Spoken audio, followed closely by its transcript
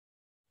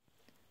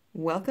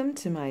Welcome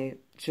to my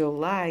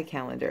July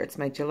calendar. It's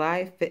my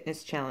July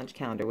Fitness Challenge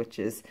calendar, which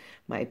is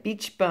my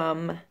Beach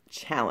Bum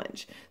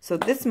Challenge. So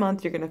this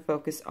month you're going to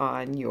focus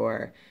on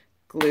your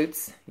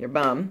glutes, your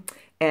bum,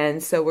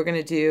 and so we're going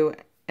to do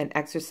an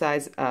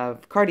exercise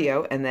of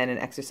cardio and then an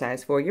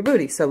exercise for your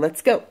booty. So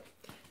let's go.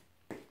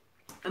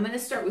 I'm going to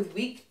start with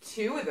week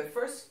 2, or the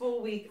first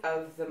full week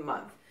of the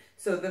month.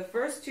 So the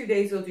first 2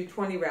 days we'll do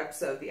 20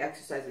 reps of the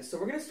exercises. So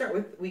we're going to start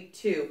with week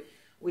 2,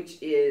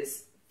 which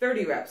is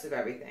 30 reps of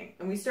everything.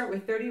 And we start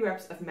with 30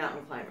 reps of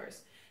mountain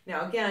climbers.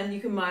 Now again, you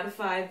can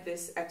modify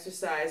this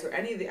exercise or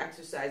any of the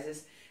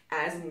exercises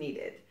as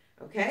needed.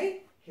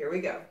 Okay? Here we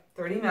go.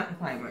 30 mountain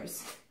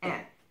climbers.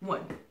 And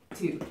 1,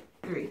 2,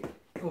 3,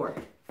 4,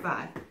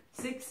 5,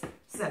 6,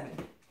 7,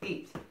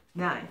 8,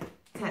 9,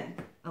 10,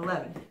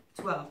 11,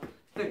 12,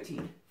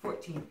 13,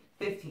 14,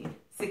 15,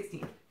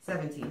 16,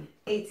 17,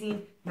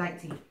 18,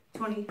 19,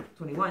 20,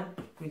 21,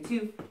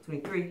 22,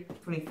 23,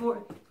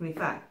 24,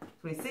 25,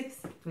 26,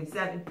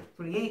 27,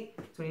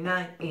 28,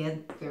 29,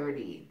 and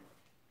 30.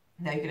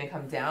 Now you're going to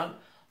come down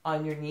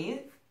on your knees.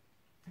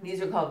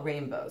 These are called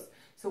rainbows.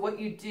 So what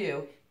you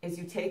do is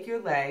you take your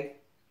leg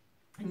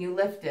and you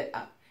lift it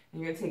up.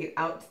 And you're going to take it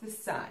out to the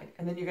side.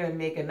 And then you're going to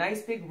make a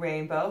nice big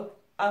rainbow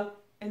up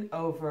and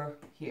over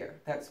here.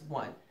 That's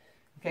 1.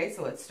 Okay,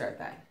 so let's start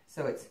that.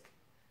 So it's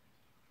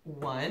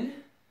 1,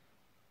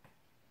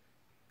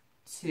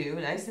 2,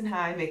 nice and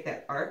high, make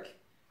that arc.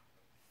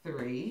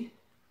 3,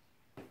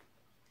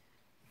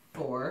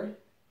 4,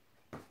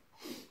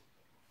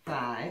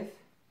 5,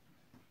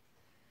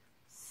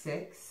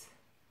 6,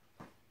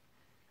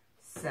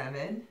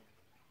 7,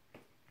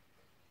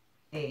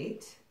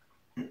 8,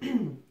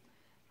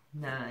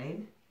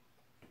 9,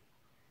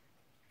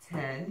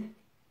 10,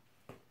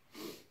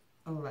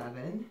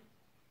 11,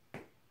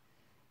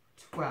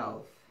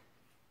 12,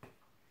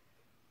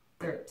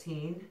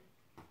 13,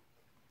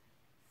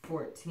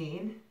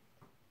 14,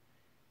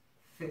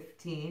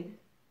 15,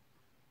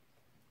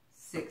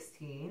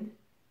 16,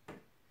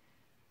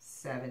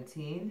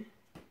 17,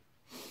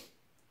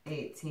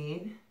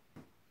 18,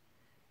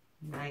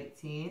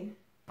 19,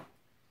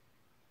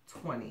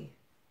 20,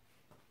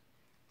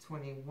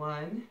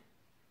 21,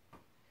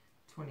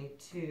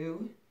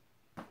 22,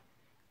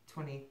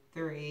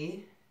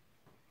 23,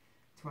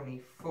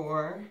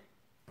 24,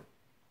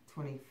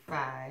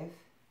 25,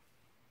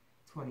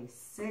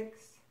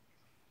 26,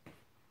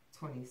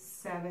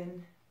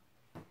 27,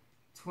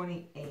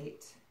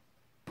 28,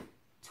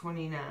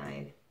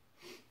 29,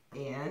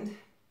 and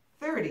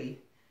 30.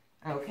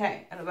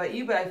 Okay, I don't know about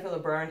you, but I feel a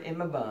burn in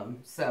my bum.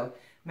 So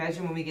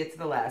imagine when we get to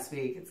the last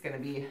week, it's going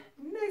to be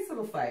a nice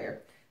little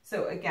fire.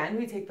 So again,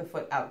 we take the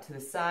foot out to the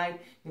side.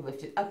 You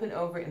lift it up and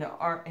over in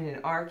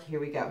an arc. Here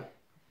we go.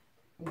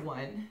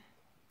 1,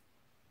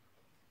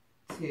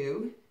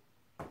 2,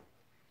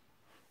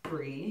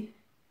 3,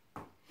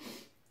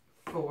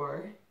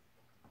 4,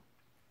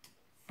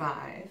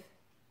 5,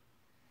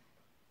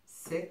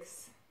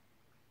 6,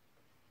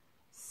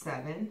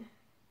 7,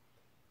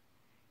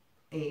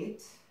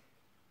 8,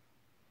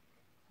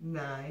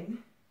 9,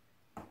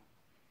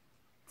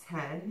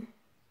 10,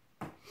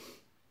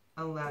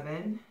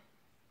 11,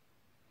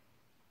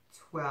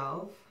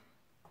 12,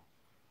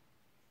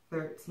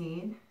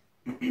 13,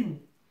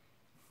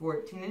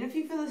 14, and if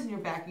you feel this in your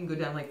back, you can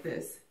go down like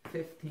this,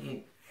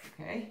 15,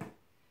 okay,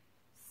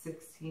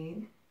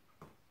 16,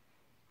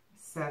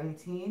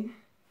 17,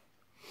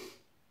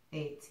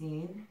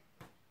 18,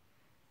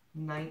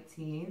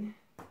 19,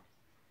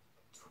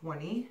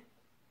 20,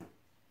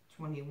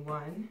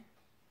 21,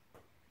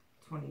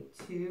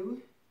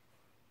 22,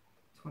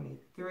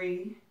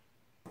 23,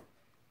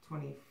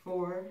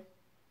 24,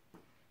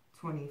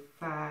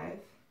 25,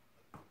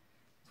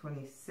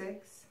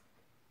 26,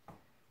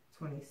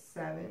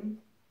 27,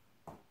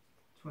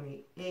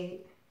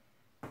 28,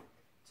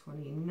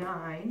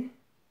 29,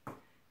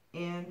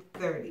 and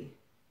 30.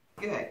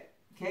 Good.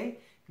 Okay,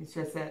 you can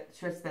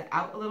stretch that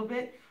out a little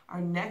bit.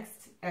 Our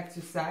next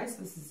exercise,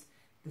 this is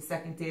the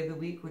second day of the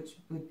week, which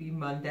would be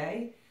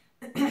Monday.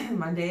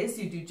 Mondays,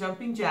 you do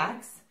jumping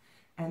jacks,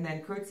 and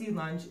then curtsy,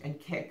 lunge, and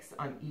kicks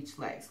on each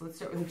leg. So let's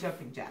start with the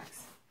jumping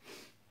jacks.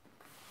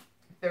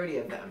 30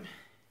 of them.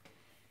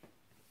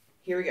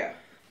 Here we go.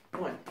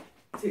 1,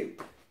 2,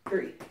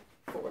 3,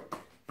 4,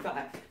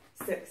 5,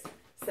 6,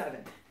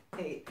 7,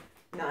 8,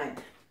 9,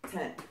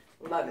 10,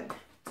 11,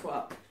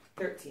 12,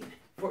 13,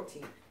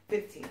 14,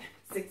 15,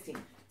 16,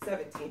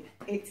 17,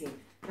 18,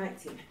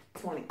 19,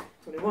 20,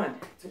 21,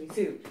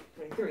 22,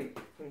 23,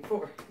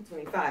 24,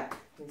 25,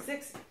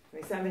 26,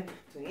 27,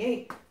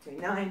 28,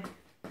 29,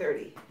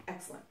 30.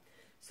 Excellent.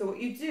 So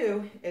what you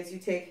do is you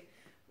take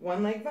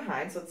one leg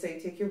behind, so let's say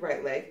you take your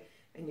right leg,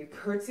 and you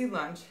curtsy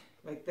lunge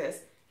like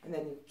this, and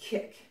then you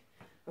kick.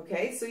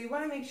 Okay, so you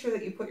want to make sure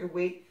that you put your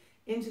weight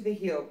into the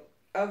heel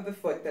of the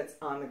foot that's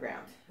on the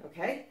ground.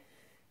 Okay,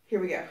 here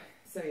we go.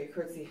 So you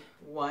curtsy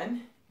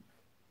 1,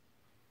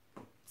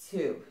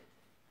 2,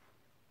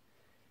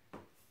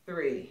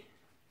 3.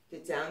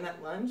 Get down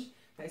that lunge,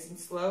 nice and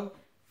slow.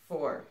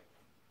 4,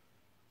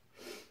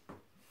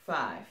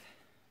 5,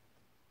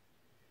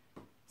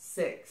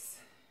 6,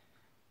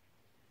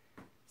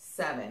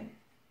 7,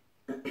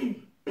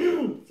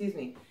 excuse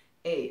me,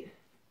 8,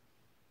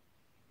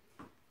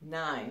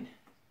 9,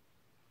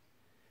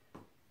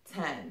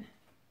 10,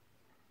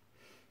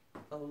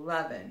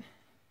 11,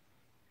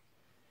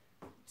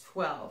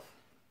 12,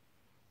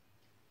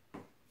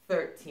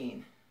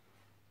 13,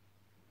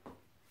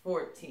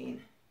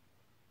 14,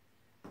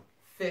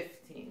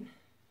 15,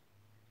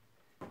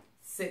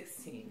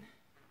 16,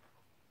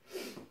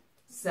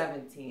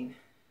 17,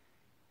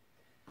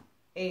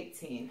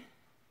 18,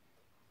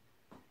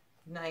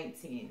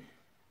 19,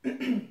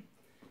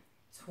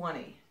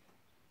 20,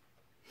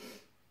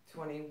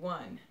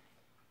 21,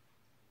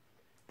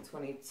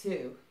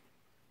 22,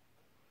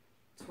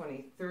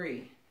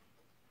 23,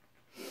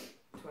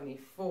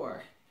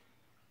 24,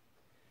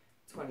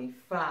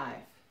 25,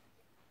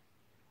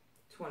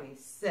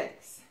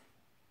 26,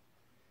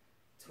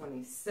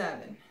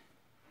 27,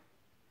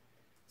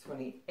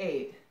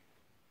 28,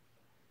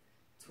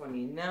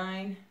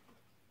 29,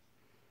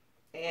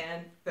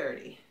 and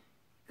 30.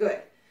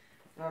 Good.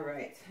 All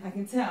right. I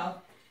can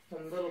tell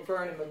from the little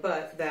burn in my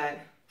butt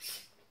that,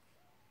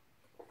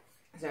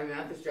 sorry, my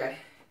mouth is dry.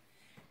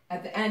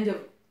 At the end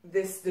of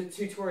the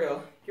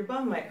tutorial, your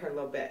bum might hurt a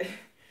little bit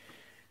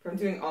from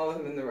doing all of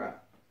them in the row.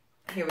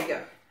 Here we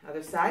go.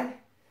 Other side.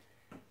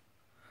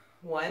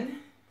 1,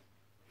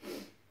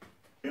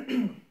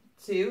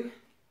 2,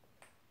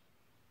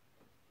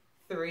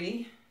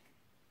 3,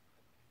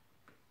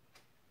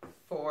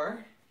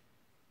 4,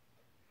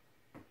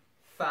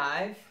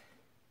 5,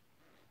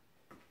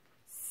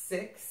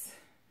 6,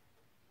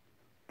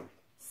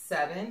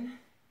 7,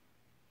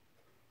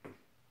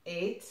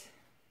 8,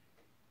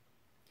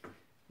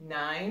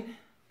 9,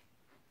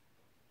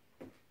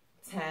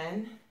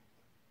 10,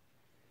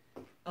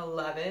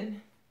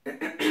 11,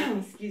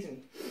 excuse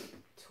me,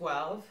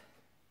 12,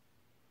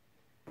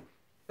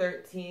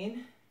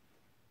 13,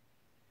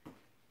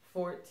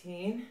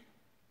 14,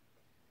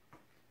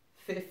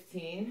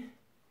 15,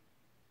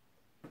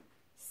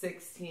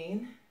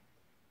 16,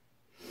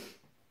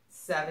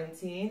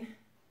 17,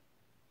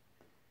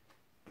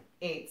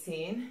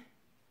 18,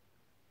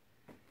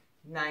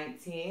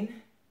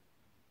 19,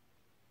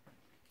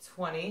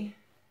 20,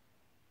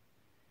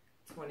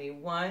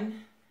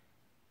 21,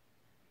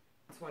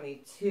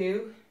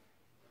 22,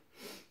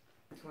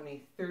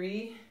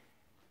 23,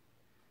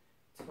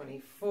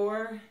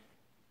 24,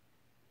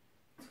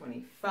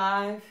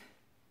 25,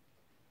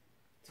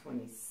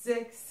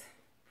 26,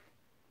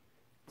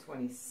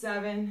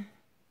 27,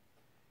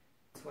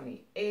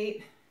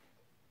 28,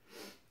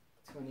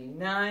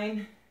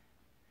 29,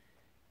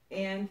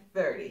 and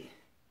 30.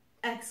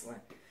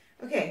 Excellent.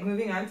 Okay,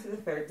 moving on to the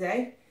third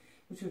day,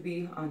 which would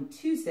be on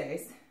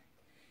Tuesdays.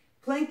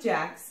 Plank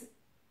jacks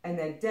and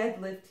then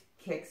deadlift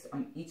kicks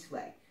on each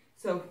leg.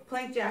 So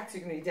plank jacks,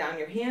 you're going to be down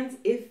your hands.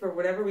 If for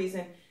whatever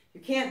reason you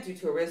can't due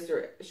to a wrist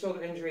or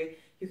shoulder injury,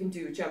 you can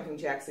do jumping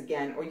jacks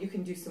again, or you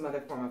can do some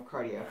other form of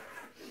cardio.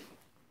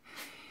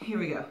 Here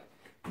we go.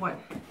 1,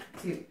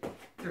 2,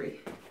 3,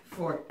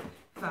 4,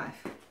 5,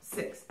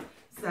 6,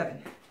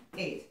 7,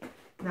 8,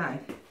 9,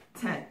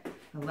 10,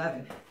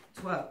 11,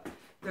 12,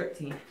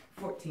 13,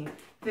 14,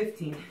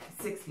 15,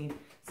 16,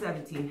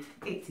 17,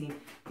 18,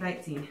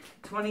 19,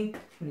 20,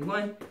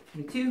 21,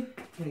 22,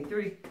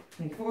 23,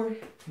 24,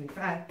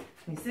 25,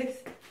 26,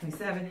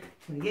 27,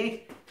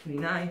 28,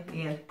 29,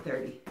 and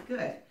 30.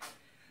 Good.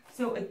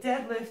 So a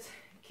deadlift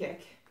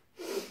kick.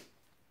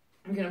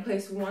 I'm going to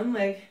place one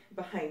leg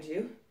behind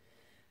you,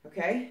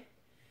 okay?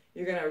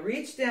 You're going to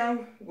reach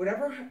down,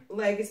 whatever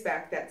leg is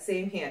back, that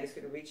same hand is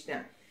going to reach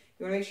down.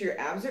 You want to make sure your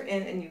abs are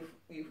in and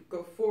you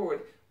go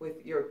forward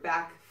with your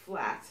back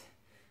flat.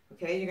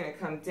 Okay, you're going to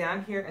come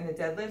down here in the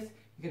deadlift,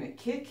 you're going to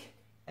kick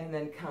and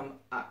then come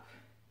up.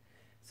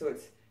 So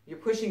you're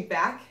pushing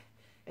back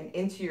and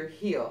into your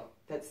heel.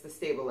 That's the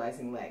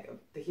stabilizing leg,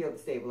 the heel of the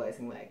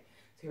stabilizing leg.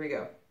 So here we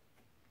go.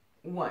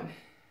 1,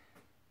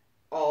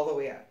 all the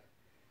way up.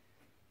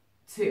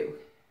 2,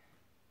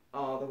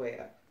 all the way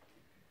up.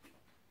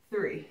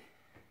 3,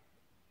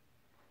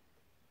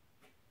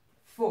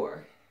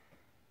 4,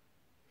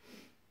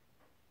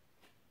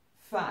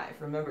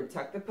 5. Remember,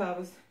 tuck the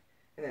pelvis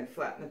and then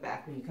flatten the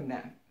back when you come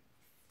down.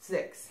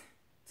 6,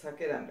 tuck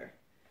it under.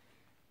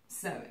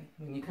 7,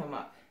 when you come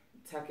up,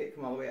 tuck it,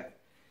 come all the way up.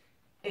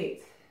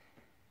 8,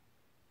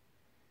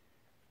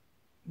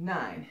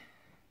 9.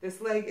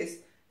 This leg is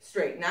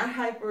straight, not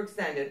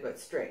hyperextended, but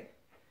straight.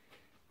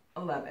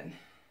 11,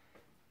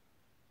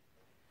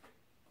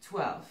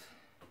 12,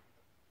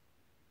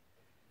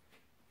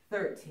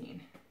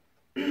 13,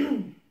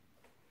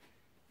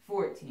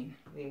 14,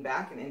 lean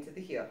back and into the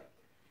heel.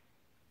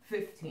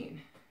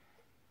 15,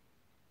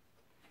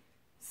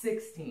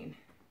 16,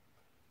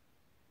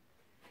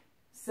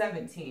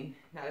 17.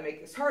 Now to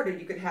make this harder,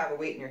 you could have a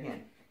weight in your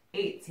hand.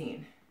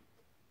 18,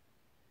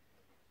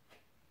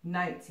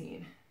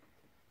 19,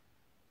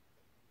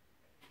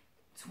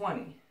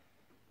 20,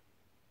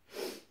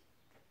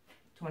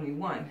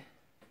 21,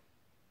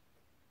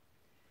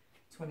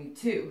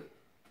 22,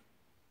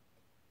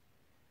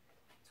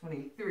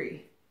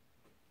 23,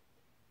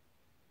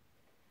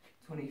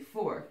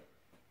 24,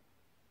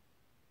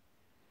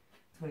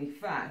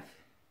 25,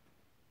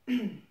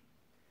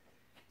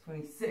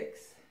 26,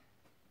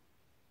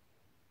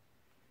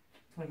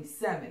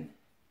 27,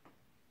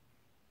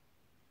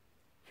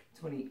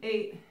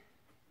 28,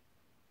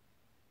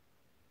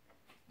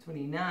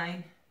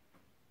 29,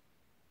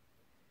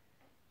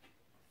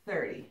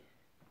 30.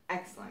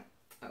 Excellent.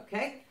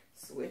 Okay,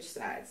 switch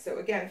sides. So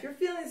again, if you're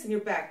feeling this in your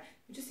back,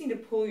 you just need to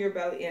pull your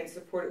belly in,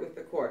 support it with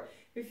the core.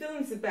 If you're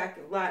feeling this in the back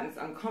a lot and it's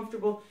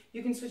uncomfortable,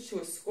 you can switch to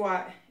a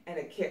squat and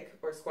a kick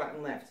or squat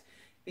and lift,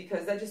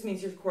 because that just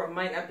means your core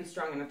might not be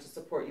strong enough to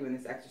support you in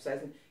this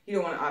exercise, and you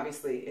don't want to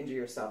obviously injure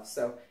yourself,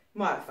 so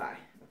modify,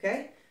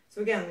 okay?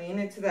 So again, lean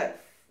into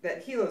that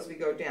heel as we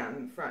go down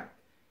in front.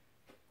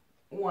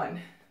 1,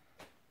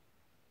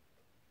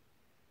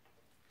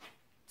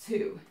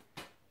 2,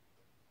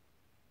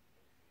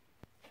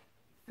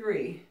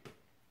 3,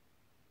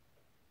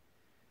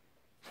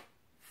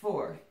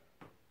 4,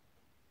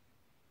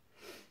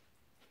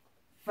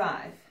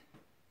 5,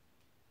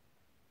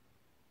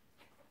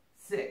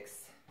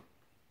 6,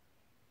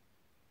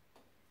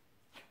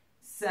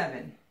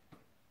 7,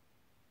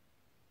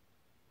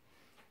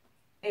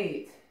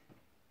 8,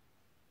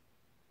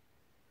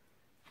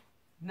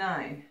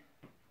 9,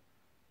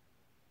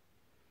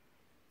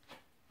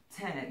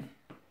 10,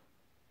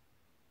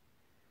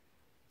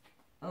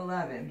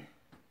 11,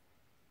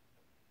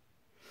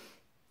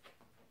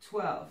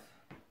 12,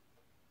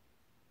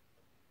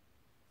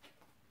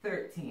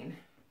 13,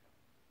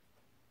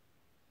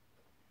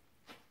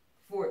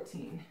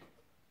 14,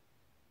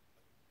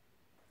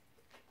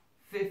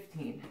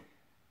 15,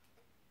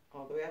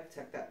 all the way up,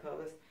 tuck that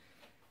pelvis,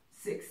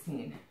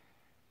 16,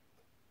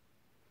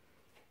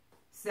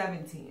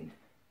 17,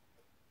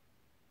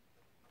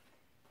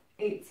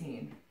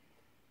 18,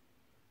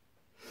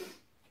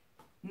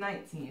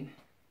 19,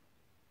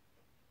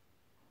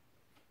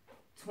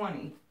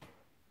 20,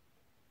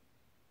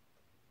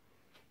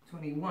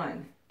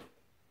 21,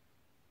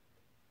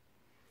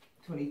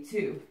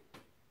 22,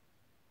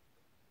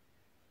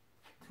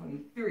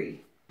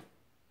 23,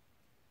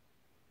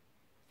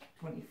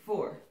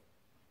 24,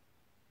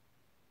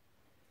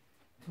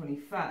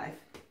 25,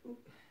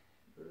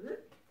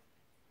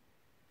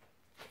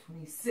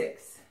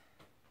 26,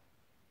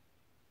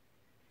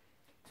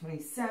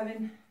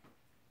 27,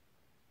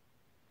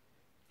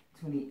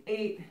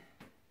 28,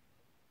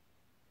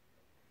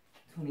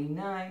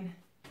 29,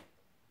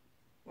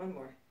 one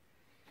more,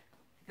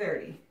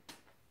 30.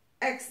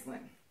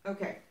 Excellent.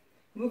 Okay,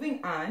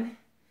 moving on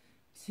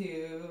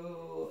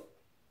to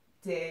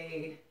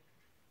day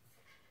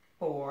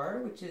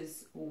 4, which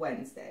is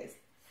Wednesdays.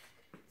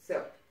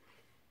 So,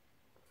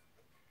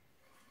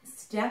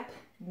 step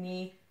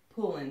knee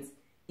pull-ins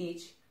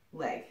each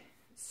leg.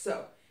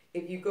 So,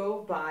 if you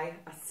go by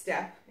a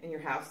step in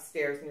your house,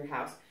 stairs in your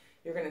house,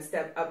 you're going to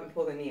step up and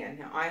pull the knee in.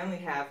 Now, I only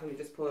have, let me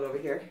just pull it over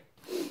here.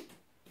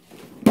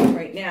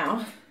 Right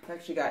now, I've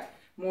actually got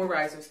more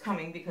risers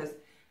coming because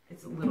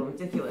it's a little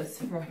ridiculous.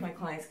 For my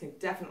clients can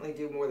definitely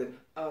do more than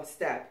a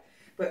step.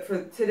 But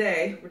for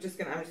today, I'm just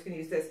gonna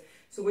use this.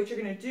 So what you're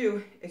gonna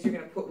do is you're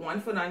gonna put one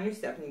foot on your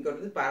step and you go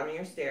to the bottom of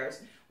your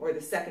stairs, or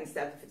the second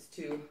step if it's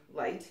too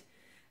light.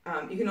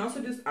 You can also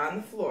do this on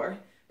the floor,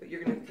 but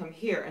you're gonna come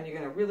here and you're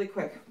gonna really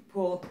quick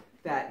pull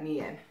that knee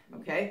in,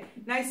 okay?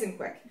 Nice and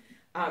quick.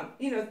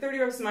 30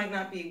 reps might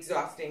not be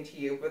exhausting to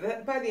you,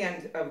 but by the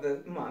end of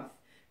the month,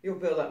 you'll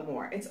build up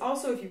more. It's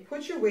also, if you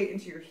put your weight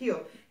into your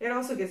heel, it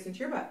also gets into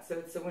your butt, so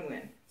it's a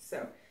win-win.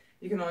 So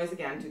you can always,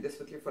 again, do this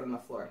with your foot on the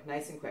floor.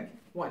 Nice and quick.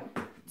 1,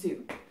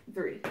 2,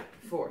 3,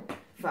 4,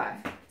 5,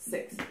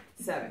 6,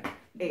 7,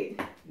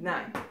 8,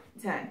 9,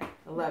 10,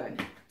 11,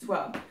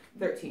 12,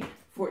 13,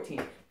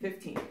 14,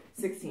 15,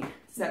 16,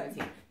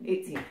 17,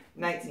 18,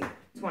 19,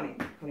 20,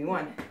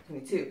 21,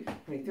 22,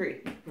 23,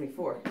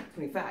 24,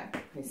 25,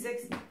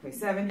 26,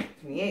 27,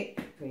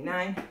 28,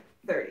 29,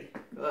 30.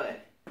 Good.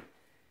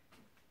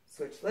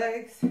 Switch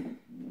legs,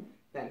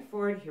 bend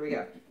forward, here we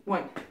go.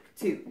 1,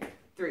 2,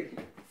 3,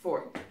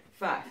 4,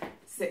 5,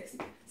 6,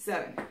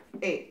 7,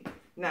 8,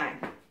 9,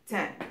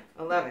 10,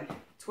 11,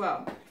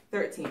 12,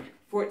 13,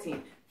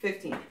 14,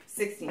 15,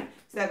 16,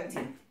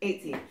 17,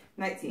 18,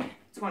 19,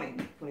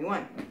 20,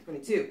 21,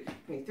 22,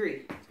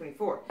 23,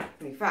 24,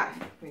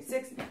 25,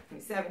 26,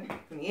 27,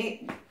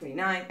 28,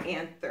 29,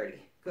 and 30.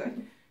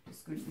 Good.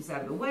 Just scooch this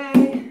out of the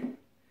way.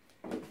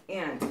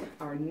 And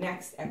our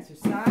next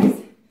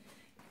exercise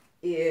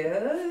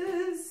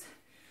is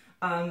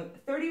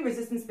 30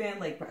 resistance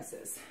band leg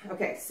presses.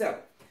 Okay, so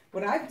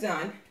what I've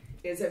done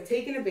is I've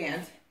taken a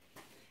band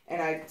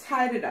and I've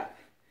tied it up.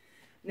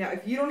 Now,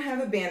 if you don't have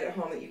a band at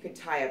home that you can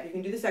tie up, you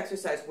can do this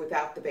exercise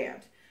without the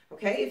band.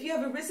 Okay, if you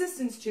have a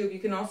resistance tube, you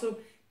can also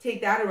take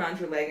that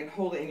around your leg and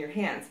hold it in your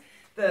hands.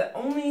 The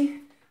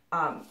only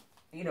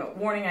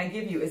warning I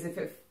give you is if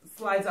it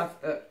slides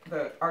off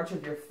the arch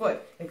of your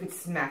foot, it could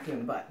smack you in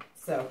the butt.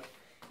 So,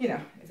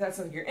 if that's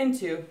something you're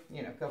into,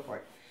 go for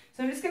it.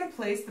 So I'm just going to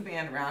place the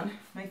band around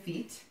my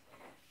feet,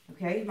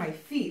 okay, my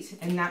feet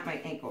and not my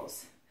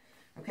ankles,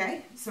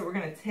 okay? So we're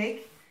going to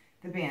take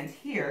the band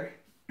here,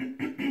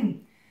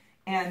 and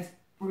And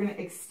we're going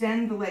to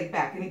extend the leg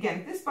back. And again,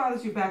 if this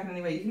bothers your back in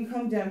any way, you can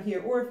come down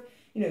here, or if,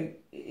 you know,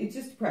 it's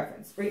just a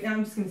preference. Right now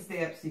I'm just going to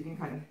stay up so you can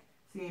kind of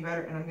see me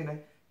better, and I'm going to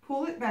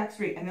pull it back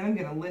straight, and then I'm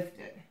going to lift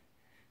it.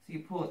 So you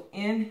pull it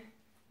in,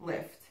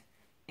 lift,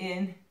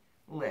 in,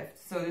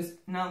 lift. So there's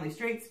not only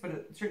straightens, but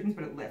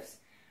it lifts.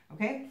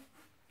 Okay?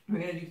 We're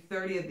going to do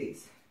 30 of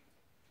these.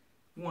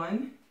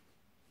 1,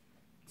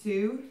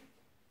 2,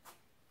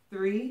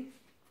 3,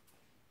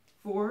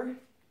 4,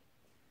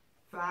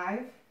 5,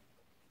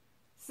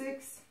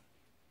 6,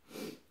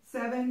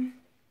 7,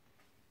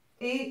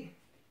 8,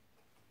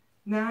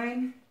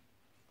 9,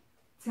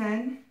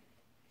 10,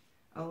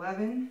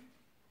 11,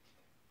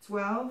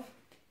 12,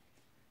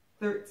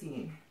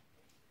 13,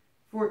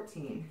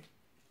 14,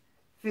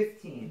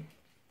 15,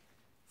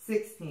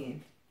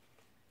 16,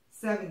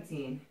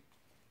 17,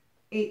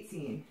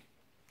 18,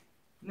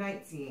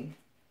 19,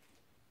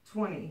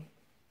 20,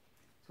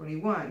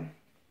 21,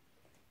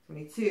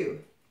 22,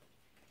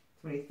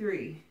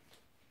 23,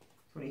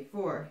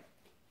 24,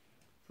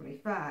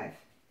 25,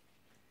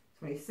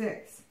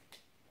 26,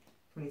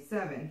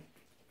 27,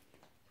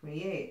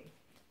 28,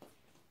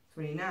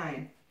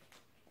 29,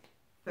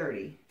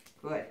 30.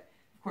 Good.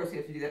 Of course, you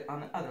have to do that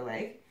on the other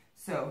leg.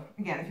 So,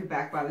 again, if your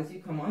back bothers you,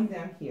 come on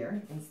down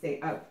here and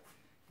stay up.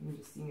 You can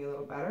just see me a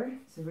little better.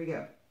 So, here we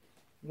go.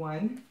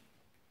 1,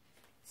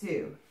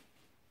 2,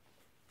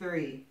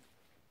 3,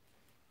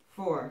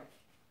 4,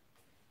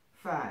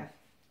 5,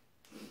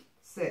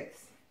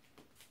 6,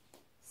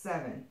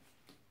 7,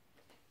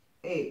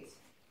 8,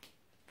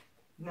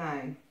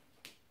 9,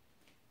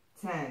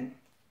 10,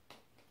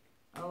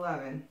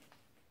 11,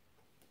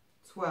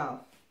 12,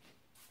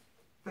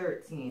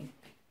 13,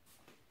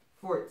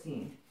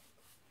 14,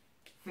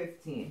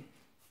 15,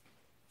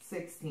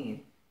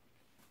 16,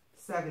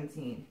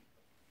 17,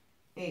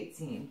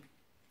 18,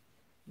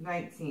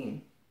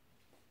 19,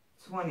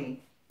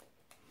 20,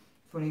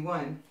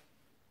 21,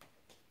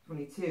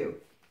 22,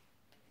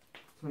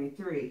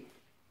 23,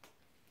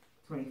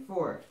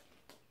 24,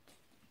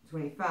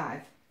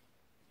 25,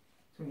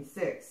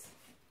 26,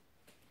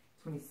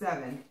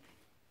 27,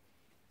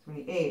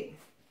 28,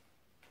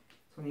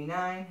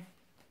 29,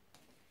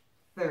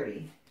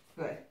 30.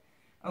 Good.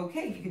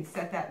 Okay, you can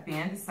set that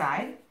band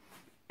aside.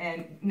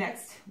 And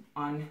next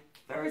on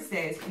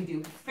Thursdays, we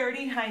do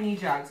 30 high knee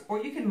jogs,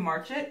 or you can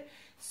march it.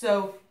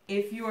 So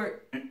if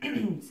you're,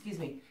 excuse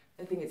me,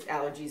 I think it's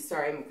allergies.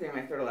 Sorry, I'm clearing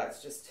my throat a lot.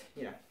 It's just,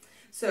 you know.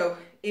 So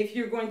if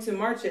you're going to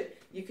march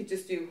it, you could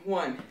just do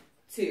 1,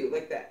 2,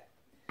 like that.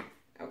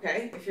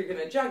 Okay? If you're going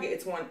to jog it,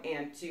 it's 1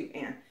 and 2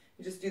 and.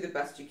 You just do the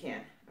best you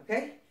can.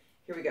 Okay?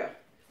 Here we go.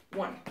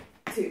 1,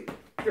 2,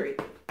 3,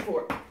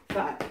 4,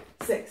 5,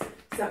 6,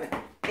 7,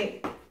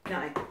 8,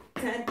 9,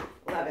 10,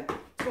 11,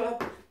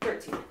 12,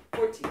 13,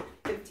 14,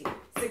 15,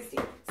 16,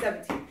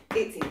 17,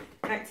 18,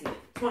 19,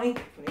 20,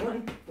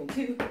 21,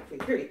 22,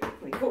 23,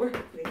 24,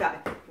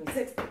 25,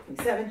 26,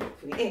 27,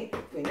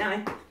 28,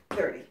 29,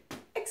 30.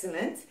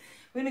 Excellent.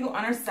 We're going to go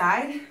on our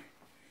side,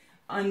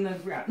 on the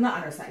ground, not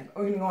on our side, but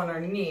we're going to go on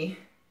our knee,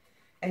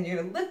 and you're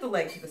going to lift the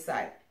leg to the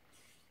side.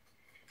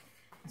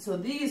 So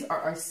these are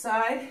our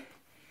side,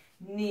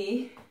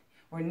 knee,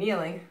 or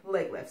kneeling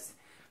leg lifts.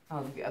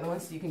 I'll do the other one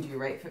so you can do your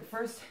right foot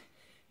first.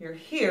 You're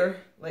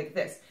here like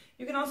this.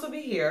 You can also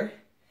be here,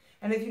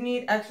 and if you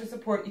need extra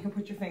support, you can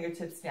put your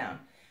fingertips down.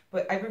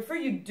 But I prefer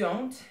you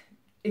don't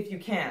if you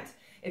can't,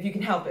 if you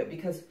can help it,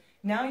 because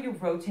now you're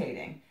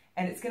rotating,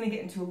 and it's going to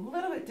get into a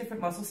little bit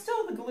different muscle,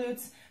 still the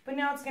glutes, but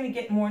now it's going to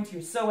get more into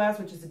your psoas,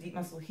 which is a deep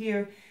muscle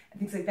here, and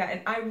things like that.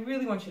 And I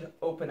really want you to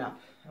open up,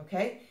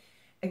 okay?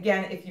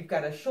 Again, if you've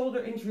got a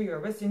shoulder injury or a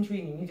wrist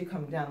injury and you need to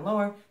come down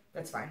lower,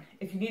 that's fine.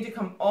 If you need to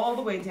come all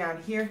the way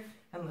down here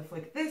and lift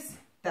like this,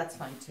 that's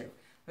fine too.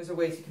 Those are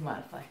ways you can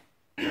modify.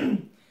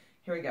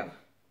 Here we go.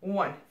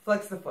 1,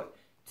 flex the foot.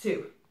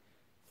 2,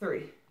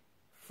 3,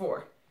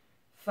 4,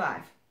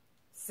 5,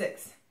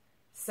 6,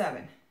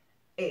 7,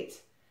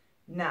 8,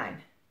 9,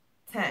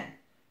 10,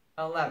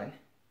 11,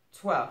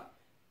 12,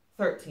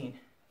 13,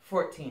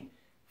 14,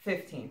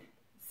 15,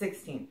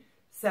 16,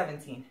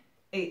 17,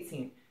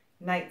 18,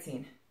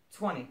 19,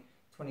 20,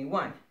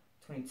 21,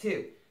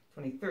 22,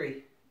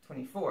 23,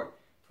 24,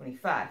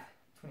 25,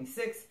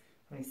 26,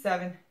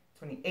 27,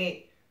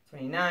 28,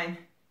 29,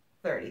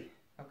 30.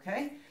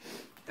 Okay?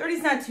 30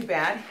 is not too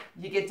bad.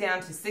 You get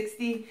down to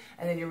 60,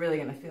 and then you're really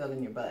going to feel it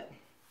in your butt.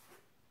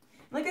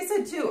 Like I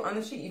said, too, on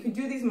the sheet, you can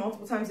do these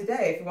multiple times a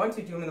day. If you want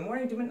to, do them in the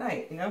morning, do them at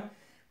night, you know?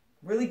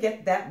 Really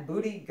get that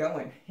booty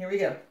going. Here we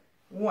go.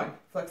 1,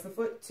 flex the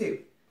foot. 2,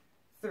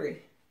 3,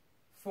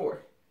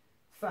 4,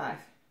 5,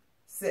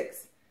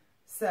 6,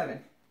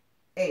 7,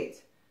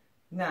 8,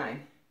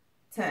 9,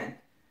 10,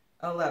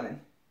 11,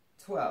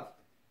 12,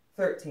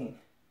 13,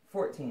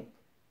 14,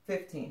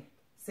 15,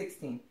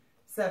 16,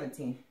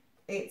 17,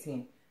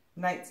 18,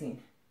 19,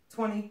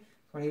 20,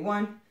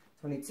 21,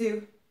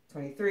 22,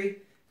 23,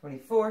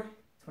 24,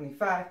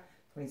 25,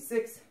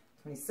 26,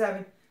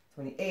 27,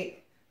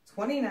 28,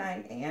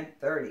 29, and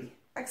 30.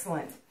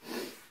 Excellent.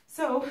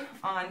 So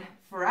on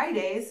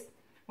Fridays,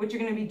 what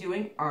you're going to be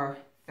doing are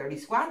 30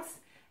 squats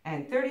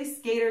and 30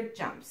 skater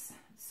jumps.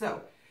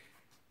 So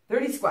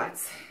 30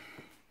 squats.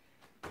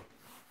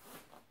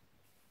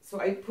 So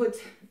I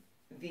put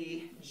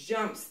the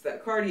jumps, the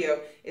cardio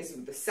is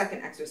the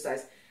second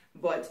exercise,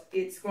 but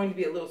it's going to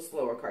be a little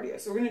slower cardio.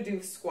 So we're going to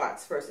do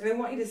squats first. And I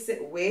want you to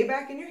sit way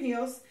back in your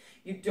heels.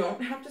 You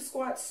don't have to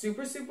squat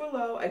super, super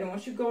low. I don't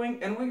want your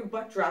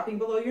butt dropping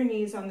below your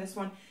knees on this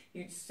one.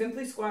 You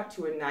simply squat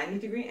to a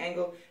 90-degree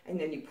angle, and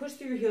then you push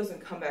through your heels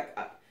and come back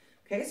up.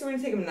 Okay, so we're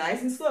going to take them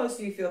nice and slow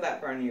so you feel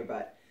that burn in your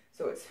butt.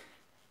 So it's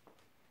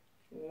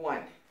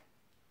 1,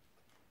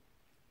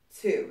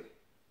 2,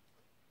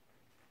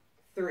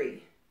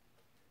 3,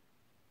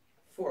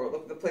 4.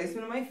 Look at the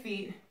placement of my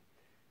feet.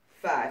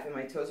 5, and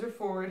my toes are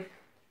forward.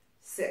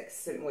 6,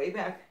 sitting way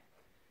back.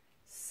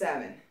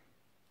 7,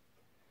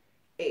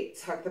 8,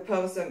 tuck the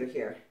pelvis under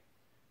here.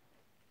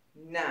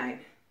 9,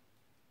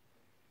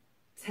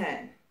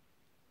 10,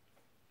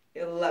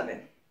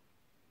 11,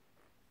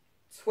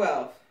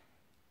 12,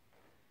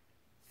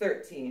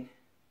 13,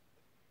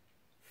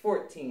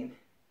 14,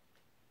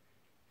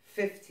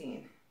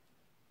 15,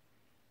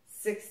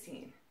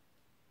 16,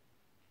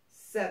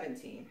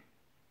 17,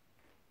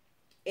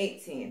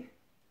 18,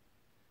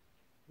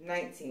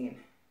 19,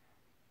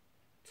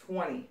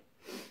 20,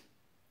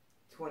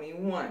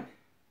 21,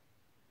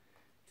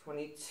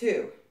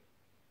 22,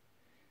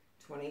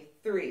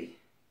 23,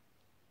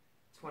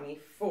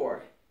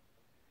 24,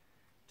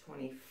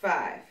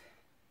 25,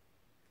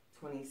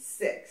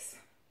 26,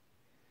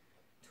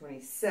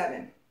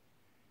 27,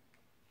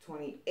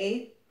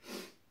 28,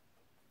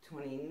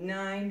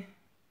 29,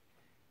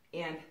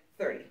 and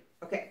 30.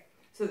 Okay,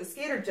 so the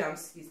skater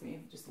jumps, excuse me,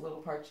 just a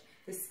little parched.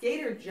 The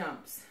skater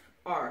jumps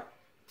are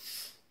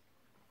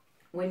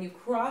when you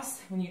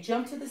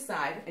jump to the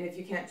side, and if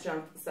you can't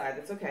jump to the side,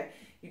 that's okay.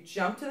 You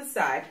jump to the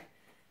side,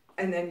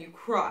 and then you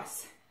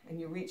cross, and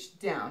you reach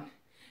down.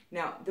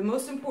 Now, the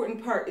most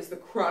important part is the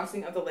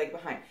crossing of the leg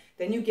behind.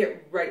 Then you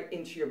get right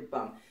into your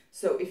bum.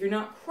 So if you're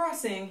not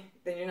crossing,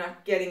 then you're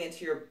not getting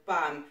into your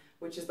bum,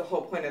 which is the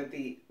whole point of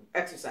the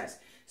exercise.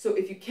 So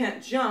if you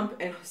can't jump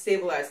and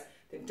stabilize,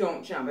 then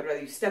don't jump. I'd rather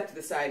you step to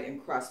the side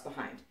and cross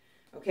behind.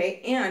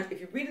 Okay? And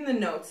if you read in the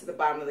notes at the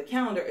bottom of the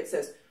calendar, it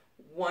says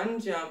 1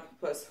 jump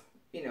plus,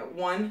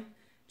 1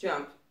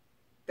 jump,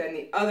 then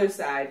the other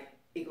side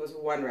equals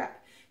 1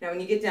 rep. Now, when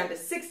you get down to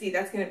 60,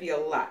 that's going to be a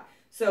lot.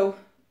 So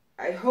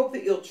I hope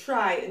that you'll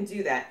try and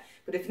do that.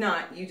 But if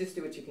not, you just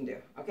do what you can do.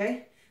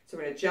 Okay? So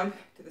we're going to jump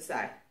to the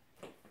side.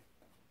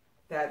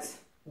 That's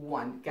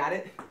 1. Got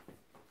it?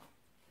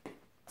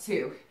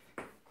 2.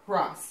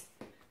 Cross.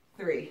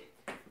 3.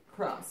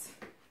 Cross.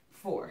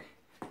 4.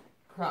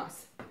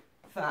 Cross.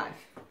 5.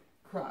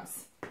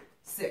 Cross.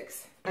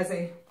 6. As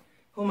I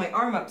hold my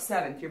arm up,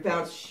 7. Your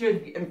balance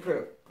should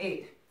improve.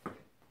 8.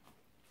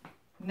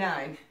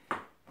 9.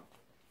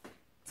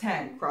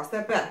 10. Cross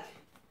that back.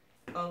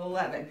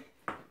 11.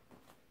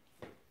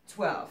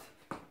 12.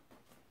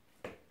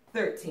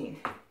 13.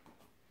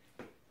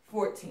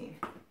 14.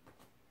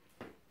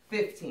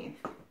 15.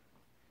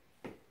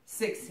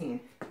 16.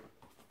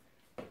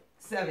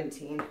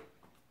 17.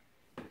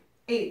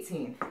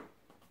 18.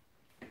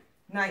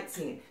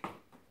 19.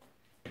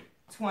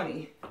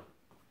 20.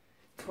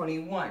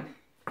 21.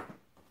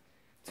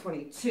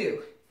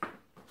 22.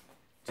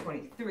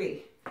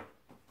 23.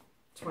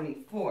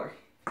 24.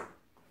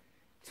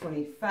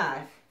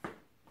 25.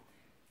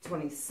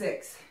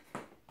 26.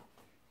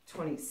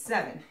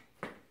 27.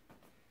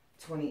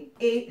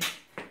 28.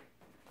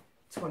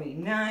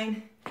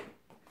 29.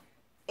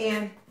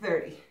 And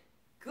 30.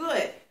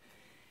 Good.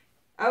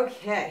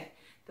 Okay.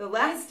 The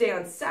last day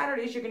on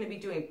Saturdays, you're going to be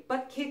doing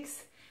butt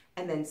kicks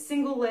and then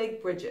single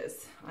leg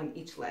bridges on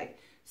each leg.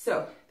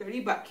 So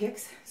 30 butt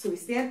kicks. So we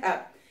stand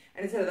up,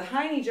 and instead of the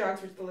high knee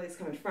jogs, which the legs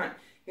come in front,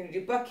 you're going to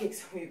do butt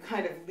kicks where you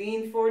kind of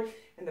lean forward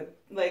and the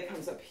leg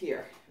comes up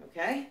here.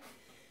 Okay?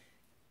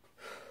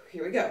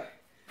 Here we go.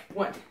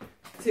 1,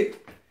 2,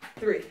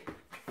 3,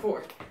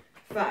 4,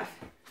 5,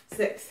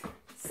 6,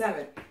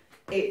 7,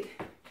 8,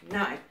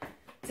 9,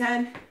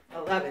 10,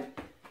 11,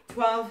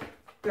 12,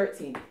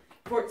 13,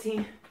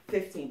 14,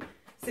 15,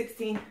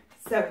 16,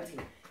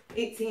 17,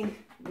 18,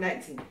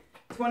 19,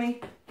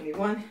 20,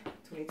 21,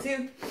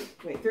 22,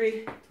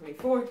 23,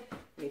 24,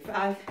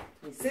 25,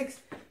 26,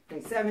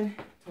 27,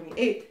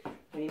 28,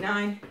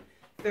 29,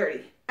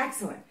 30.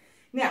 Excellent.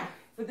 Now,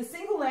 for the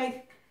single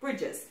leg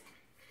bridges,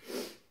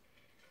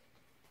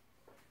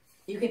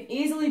 you can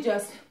easily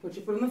just put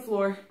your foot on the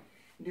floor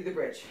and do the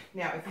bridge.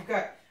 Now, if you've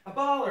got a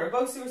ball or a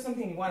BOSU or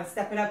something, you want to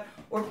step it up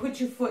or put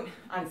your foot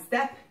on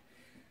step,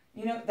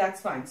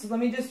 that's fine. So let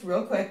me just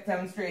real quick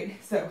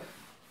demonstrate. So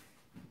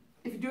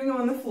if you're doing them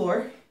on the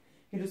floor,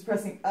 you're just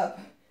pressing up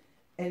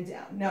and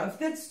down. Now, if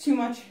that's too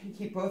much, you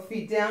keep both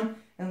feet down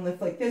and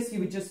lift like this. You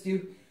would just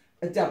do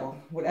a double.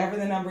 Whatever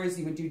the number is,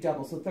 you would do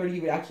double. So 30,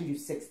 you would actually do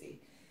 60.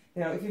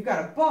 Now, if you've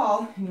got a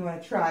ball and you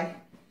want to try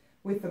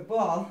with the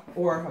ball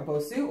or a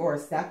BOSU or a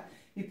step,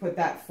 you put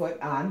that foot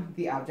on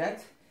the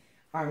object.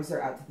 Arms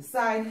are out to the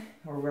side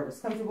or wherever's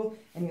comfortable,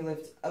 and you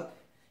lift up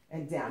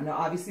and down. Now,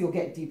 obviously, you'll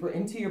get deeper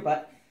into your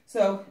butt,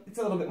 So it's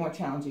a little bit more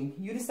challenging.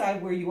 You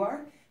decide where you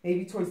are.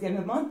 Maybe towards the end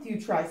of the month, you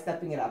try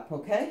stepping it up,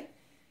 okay?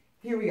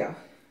 Here we go.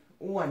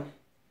 1,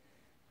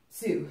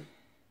 2,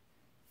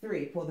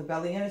 3. Pull the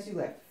belly in as you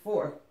lift.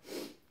 4,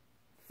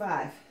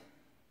 5,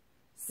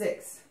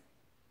 6,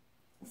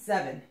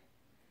 7,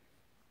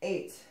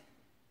 8,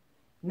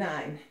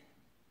 9,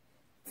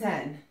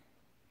 10,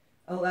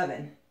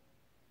 11,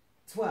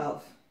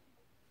 12,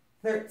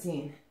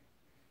 13,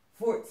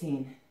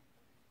 14,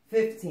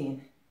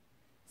 15,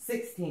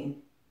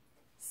 16,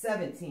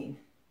 17,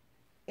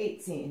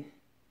 18,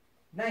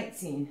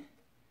 19,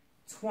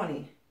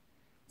 20,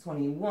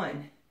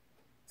 21,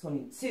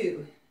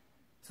 22,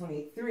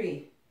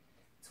 23,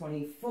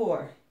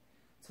 24,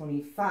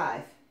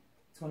 25,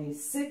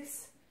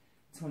 26,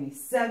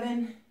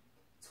 27,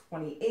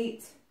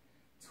 28,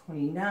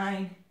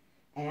 29,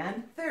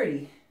 and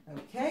 30.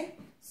 Okay,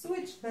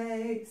 switch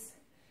legs.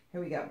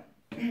 Here we go.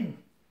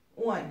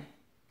 1,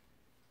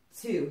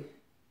 2,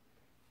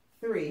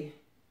 3,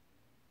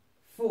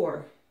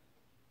 4,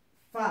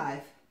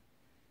 5,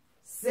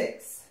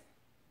 6,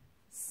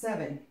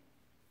 7,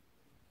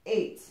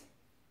 8,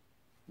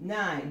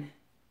 9,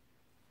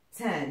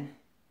 10,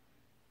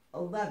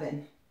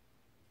 11,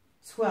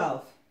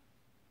 12,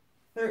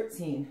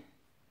 13,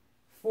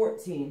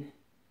 14,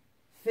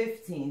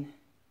 15,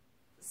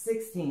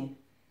 16,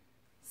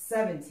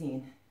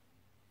 17,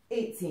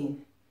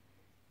 18,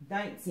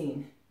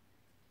 19,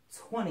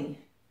 20,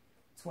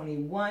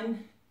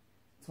 21,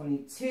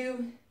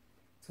 22,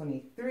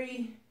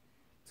 23,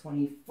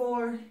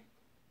 24,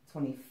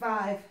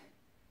 25,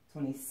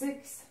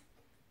 26,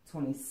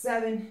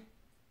 27,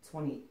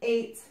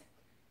 28,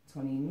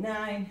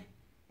 29,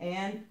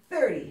 and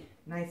 30.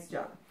 Nice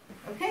job.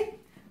 Okay,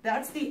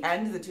 that's the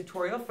end of the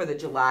tutorial for the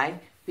July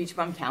Beach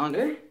Bum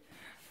calendar.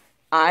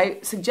 I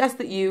suggest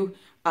that you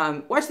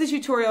watch the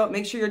tutorial,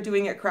 make sure you're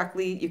doing it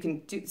correctly. You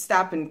can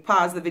stop and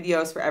pause the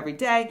videos for every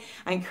day.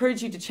 I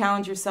encourage you to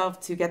challenge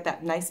yourself to get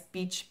that nice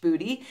beach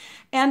booty.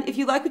 And if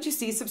you like what you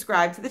see,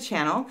 subscribe to the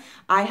channel.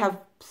 I have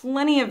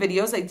plenty of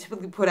videos. I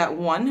typically put out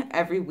one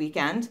every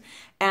weekend.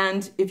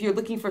 And if you're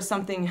looking for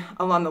something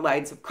along the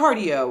lines of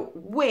cardio,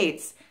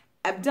 weights,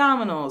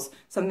 abdominals,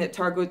 something that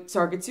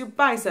targets your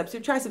biceps,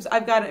 your triceps,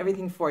 I've got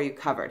everything for you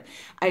covered.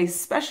 I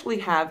especially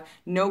have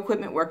no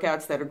equipment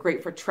workouts that are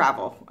great for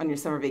travel on your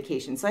summer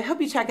vacation. So I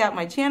hope you check out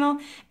my channel,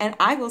 and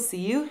I will see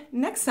you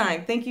next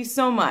time. Thank you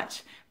so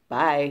much.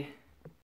 Bye.